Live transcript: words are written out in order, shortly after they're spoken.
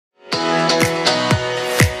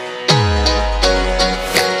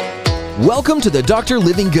Welcome to the Dr.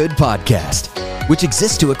 Living Good podcast, which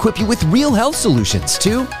exists to equip you with real health solutions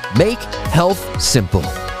to make health simple.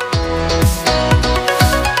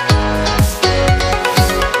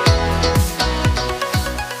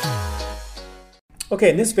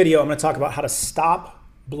 Okay, in this video, I'm going to talk about how to stop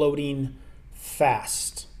bloating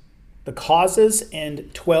fast. The causes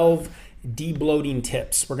and 12 de-bloating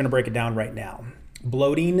tips. We're going to break it down right now.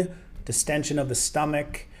 Bloating, distension of the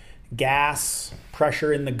stomach, gas,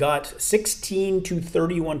 pressure in the gut. 16 to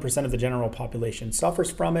 31% of the general population suffers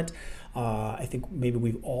from it. I think maybe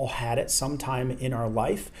we've all had it sometime in our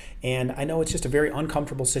life. And I know it's just a very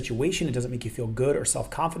uncomfortable situation. It doesn't make you feel good or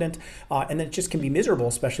self-confident. And then it just can be miserable,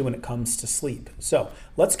 especially when it comes to sleep. So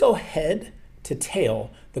let's go head to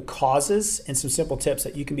tail the causes and some simple tips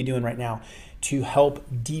that you can be doing right now to help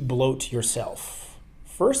de-bloat yourself.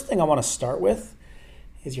 First thing I want to start with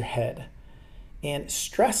is your head. And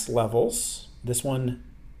stress levels, this one,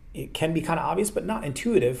 it can be kind of obvious, but not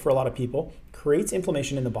intuitive for a lot of people, creates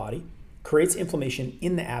inflammation in the body, creates inflammation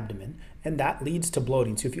in the abdomen, and that leads to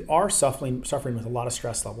bloating. So if you are suffering with a lot of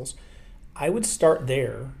stress levels, I would start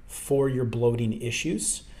there for your bloating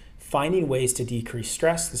issues, finding ways to decrease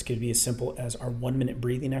stress. This could be as simple as our 1-minute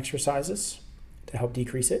breathing exercises to help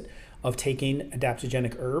decrease it, of taking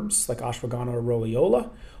adaptogenic herbs like ashwagandha or rhodiola,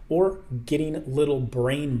 or getting little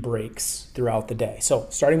brain breaks throughout the day. So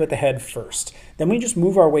starting with the head first. Then we just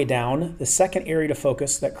move our way down. The second area to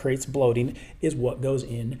focus that creates bloating is what goes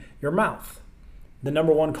in your mouth. The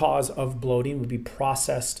number one cause of bloating would be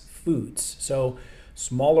processed foods. So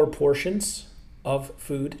smaller portions of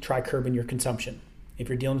food, try curbing your consumption. If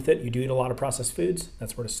you're dealing with it, you do eat a lot of processed foods,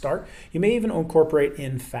 that's where to start. You may even incorporate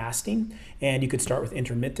in fasting, and you could start with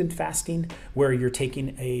intermittent fasting, where you're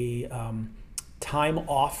taking a time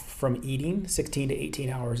off from eating 16 to 18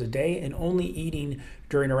 hours a day and only eating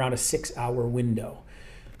during around a 6-hour window.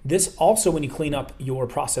 This also, when you clean up your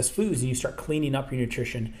processed foods and you start cleaning up your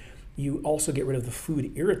nutrition, you also get rid of the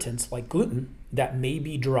food irritants like gluten that may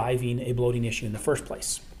be driving a bloating issue in the first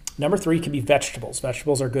place. Number 3 can be vegetables.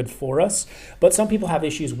 Vegetables are good for us, but some people have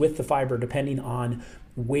issues with the fiber depending on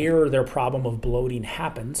where their problem of bloating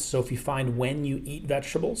happens. So if you find when you eat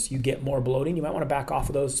vegetables, you get more bloating, you might want to back off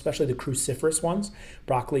of those, especially the cruciferous ones,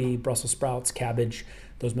 broccoli, Brussels sprouts, cabbage.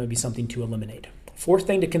 Those may be something to eliminate. Fourth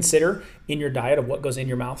thing to consider in your diet of what goes in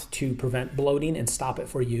your mouth to prevent bloating and stop it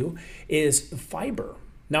for you is fiber.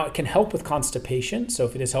 Now, it can help with constipation. So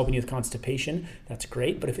if it is helping you with constipation, that's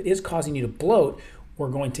great. But if it is causing you to bloat, we're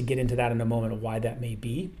going to get into that in a moment of why that may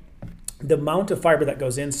be. The amount of fiber that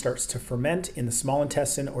goes in starts to ferment in the small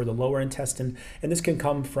intestine or the lower intestine, and this can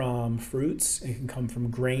come from fruits, it can come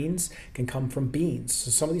from grains, it can come from beans.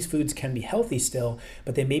 So some of these foods can be healthy still,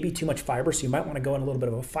 but they may be too much fiber, so you might want to go on a little bit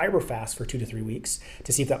of a fiber fast for 2 to 3 weeks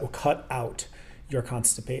to see if that will cut out your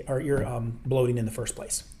bloating in the first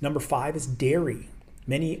place. Number 5 is dairy.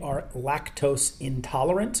 Many are lactose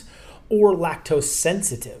intolerant or lactose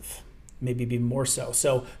sensitive, maybe be more so.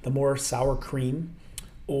 So the more sour cream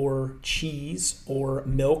or cheese or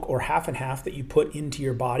milk or half and half that you put into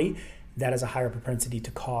your body, that has a higher propensity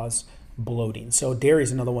to cause bloating. So dairy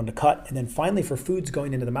is another one to cut. And then finally, for foods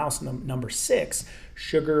going into the mouth, number 6,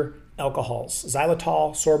 sugar alcohols,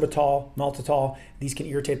 xylitol, sorbitol, maltitol. These can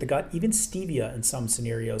irritate the gut. Even stevia in some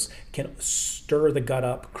scenarios can stir the gut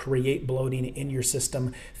up, create bloating in your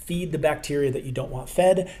system, feed the bacteria that you don't want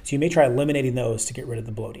fed. So you may try eliminating those to get rid of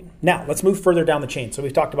the bloating. Now, let's move further down the chain. So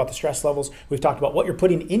we've talked about the stress levels. We've talked about what you're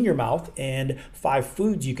putting in your mouth and 5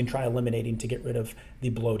 foods you can try eliminating to get rid of the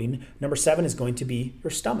bloating. Number 7 is going to be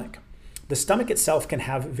your stomach. The stomach itself can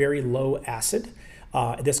have very low acid.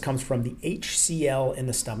 This comes from the HCl in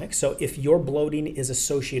the stomach. So if your bloating is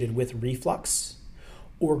associated with reflux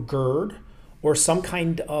or GERD or some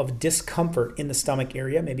kind of discomfort in the stomach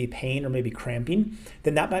area, maybe pain or maybe cramping,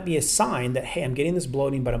 then that might be a sign that, hey, I'm getting this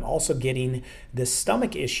bloating, but I'm also getting this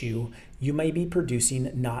stomach issue. You may be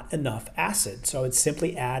producing not enough acid. So I would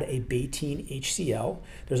simply add a betaine HCl.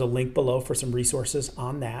 There's a link below for some resources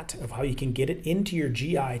on that of how you can get it into your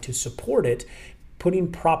GI to support it.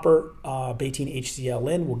 Putting proper betaine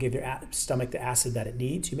HCl in will give your stomach the acid that it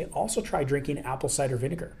needs. You may also try drinking apple cider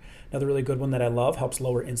vinegar. Another really good one that I love, helps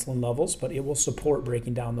lower insulin levels, but it will support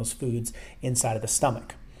breaking down those foods inside of the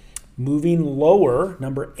stomach. Moving lower,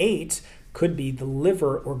 number 8, could be the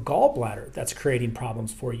liver or gallbladder that's creating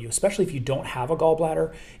problems for you, especially if you don't have a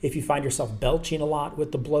gallbladder. If you find yourself belching a lot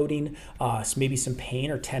with the bloating, maybe some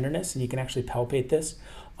pain or tenderness, and you can actually palpate this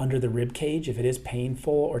under the rib cage. If it is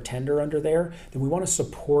painful or tender under there, then we want to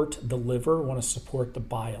support the liver, we want to support the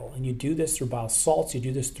bile. And you do this through bile salts, you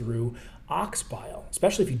do this through ox bile,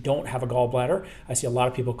 especially if you don't have a gallbladder. I see a lot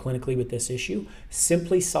of people clinically with this issue.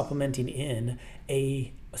 Simply supplementing in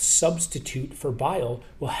a substitute for bile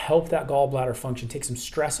will help that gallbladder function, take some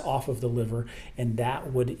stress off of the liver, and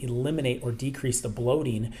that would eliminate or decrease the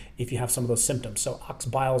bloating if you have some of those symptoms. So ox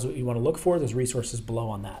bile is what you want to look for. There's resources below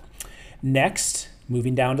on that. Next,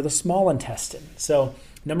 moving down to the small intestine. So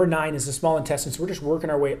number 9 is the small intestine. So we're just working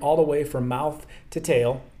our way all the way from mouth to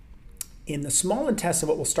tail. In the small intestine,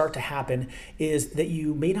 what will start to happen is that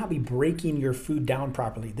you may not be breaking your food down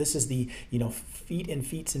properly. This is the many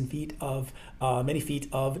feet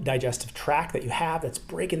of digestive tract that you have that's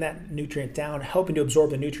breaking that nutrient down, helping to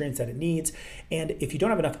absorb the nutrients that it needs. And if you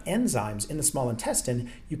don't have enough enzymes in the small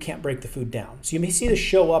intestine, you can't break the food down. So you may see this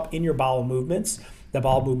show up in your bowel movements. The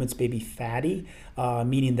bowel movements may be fatty,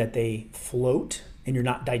 meaning that they float and you're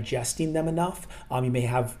not digesting them enough. You may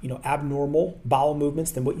have abnormal bowel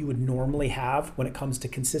movements than what you would normally have when it comes to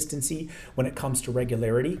consistency, when it comes to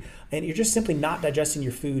regularity, and you're just simply not digesting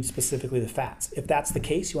your food, specifically the fats. If that's the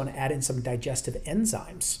case, you want to add in some digestive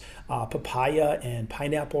enzymes. Papaya and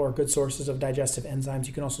pineapple are good sources of digestive enzymes.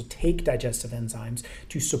 You can also take digestive enzymes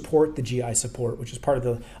to support the GI support, which is part of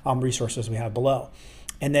the resources we have below.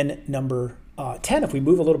 And then number 10, if we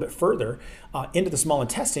move a little bit further into the small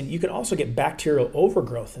intestine, you can also get bacterial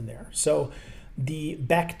overgrowth in there. So the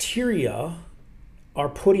bacteria are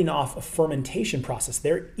putting off a fermentation process.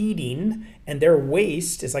 They're eating, and their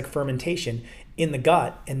waste is like fermentation in the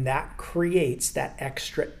gut, and that creates that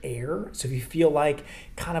extra air. So if you feel like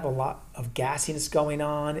kind of a lot of gassiness going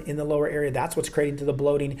on in the lower area, that's what's creating to the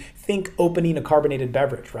bloating. Think opening a carbonated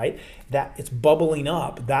beverage, right? That it's bubbling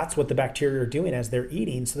up. That's what the bacteria are doing as they're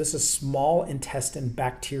eating. So this is small intestine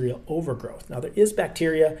bacterial overgrowth. Now there is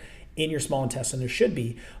bacteria in your small intestine, there should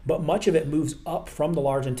be, but much of it moves up from the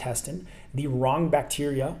large intestine. The wrong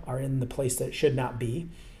bacteria are in the place that it should not be.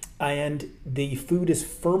 And the food is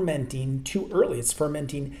fermenting too early. It's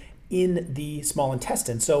fermenting in the small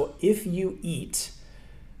intestine. So if you eat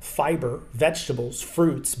fiber, vegetables,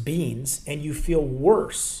 fruits, beans, and you feel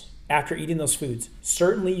worse after eating those foods,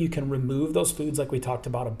 certainly you can remove those foods like we talked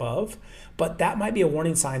about above, but that might be a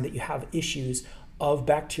warning sign that you have issues of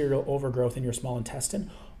bacterial overgrowth in your small intestine.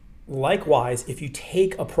 Likewise, if you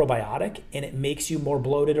take a probiotic and it makes you more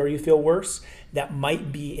bloated or you feel worse, that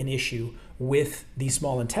might be an issue with the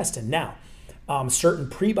small intestine. Now, certain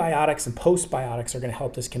prebiotics and postbiotics are going to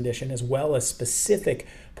help this condition, as well as specific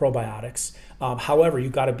probiotics. However,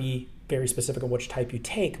 you've got to be very specific on which type you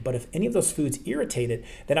take. But if any of those foods irritate it,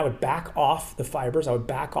 then I would back off the fibers. I would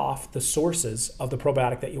back off the sources of the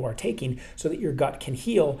probiotic that you are taking so that your gut can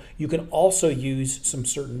heal. You can also use some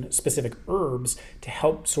certain specific herbs to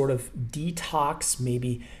help sort of detox.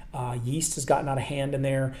 Maybe yeast has gotten out of hand in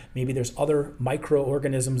there. Maybe there's other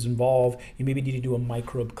microorganisms involved. You maybe need to do a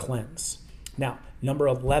microbe cleanse. Now, number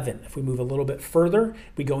 11, if we move a little bit further,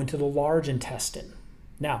 we go into the large intestine.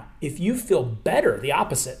 Now, if you feel better, the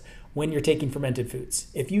opposite, when you're taking fermented foods,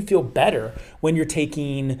 if you feel better when you're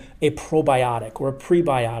taking a probiotic or a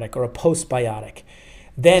prebiotic or a postbiotic,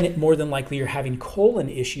 then more than likely you're having colon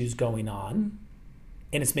issues going on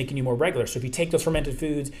and it's making you more regular. So if you take those fermented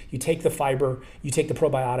foods, you take the fiber, you take the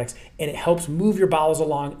probiotics, and it helps move your bowels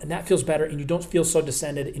along, and that feels better, and you don't feel so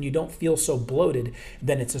distended and you don't feel so bloated,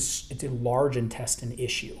 then it's a large intestine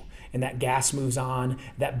issue. And that gas moves on,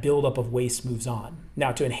 that buildup of waste moves on.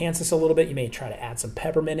 Now, to enhance this a little bit, you may try to add some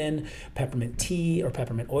peppermint in, peppermint tea or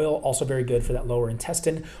peppermint oil, also very good for that lower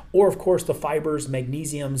intestine. Or, of course, the fibers,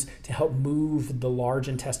 magnesiums, to help move the large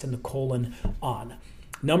intestine, the colon, on.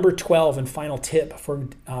 Number 12 and final tip for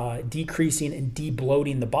decreasing and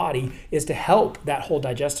debloating the body is to help that whole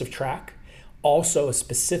digestive tract, also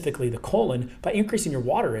specifically the colon, by increasing your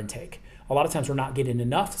water intake. A lot of times we're not getting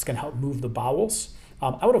enough. It's going to help move the bowels.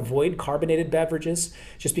 I would avoid carbonated beverages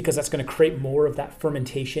just because that's going to create more of that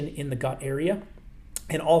fermentation in the gut area.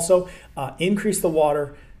 And also increase the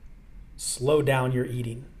water, slow down your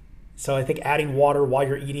eating. So I think adding water while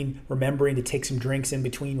you're eating, remembering to take some drinks in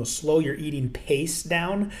between, will slow your eating pace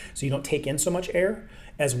down so you don't take in so much air,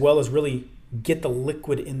 as well as really get the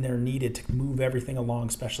liquid in there needed to move everything along,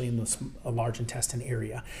 especially in the large intestine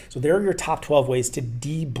area. So there are your top 12 ways to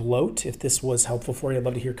de-bloat. If this was helpful for you, I'd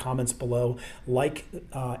love to hear comments below. Like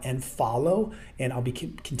and follow, and I'll be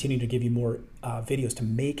continuing to give you more videos to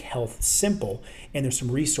make health simple. And there's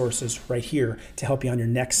some resources right here to help you on your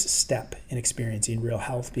next step in experiencing real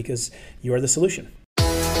health, because you are the solution.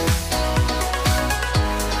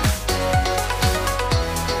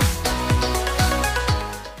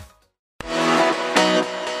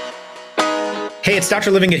 Hey, it's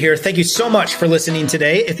Dr. Living It here. Thank you so much for listening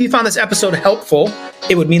today. If you found this episode helpful,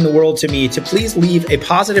 it would mean the world to me to please leave a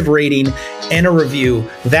positive rating and a review.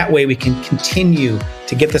 That way we can continue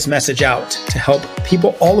to get this message out to help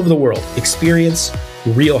people all over the world experience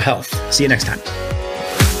real health. See you next time.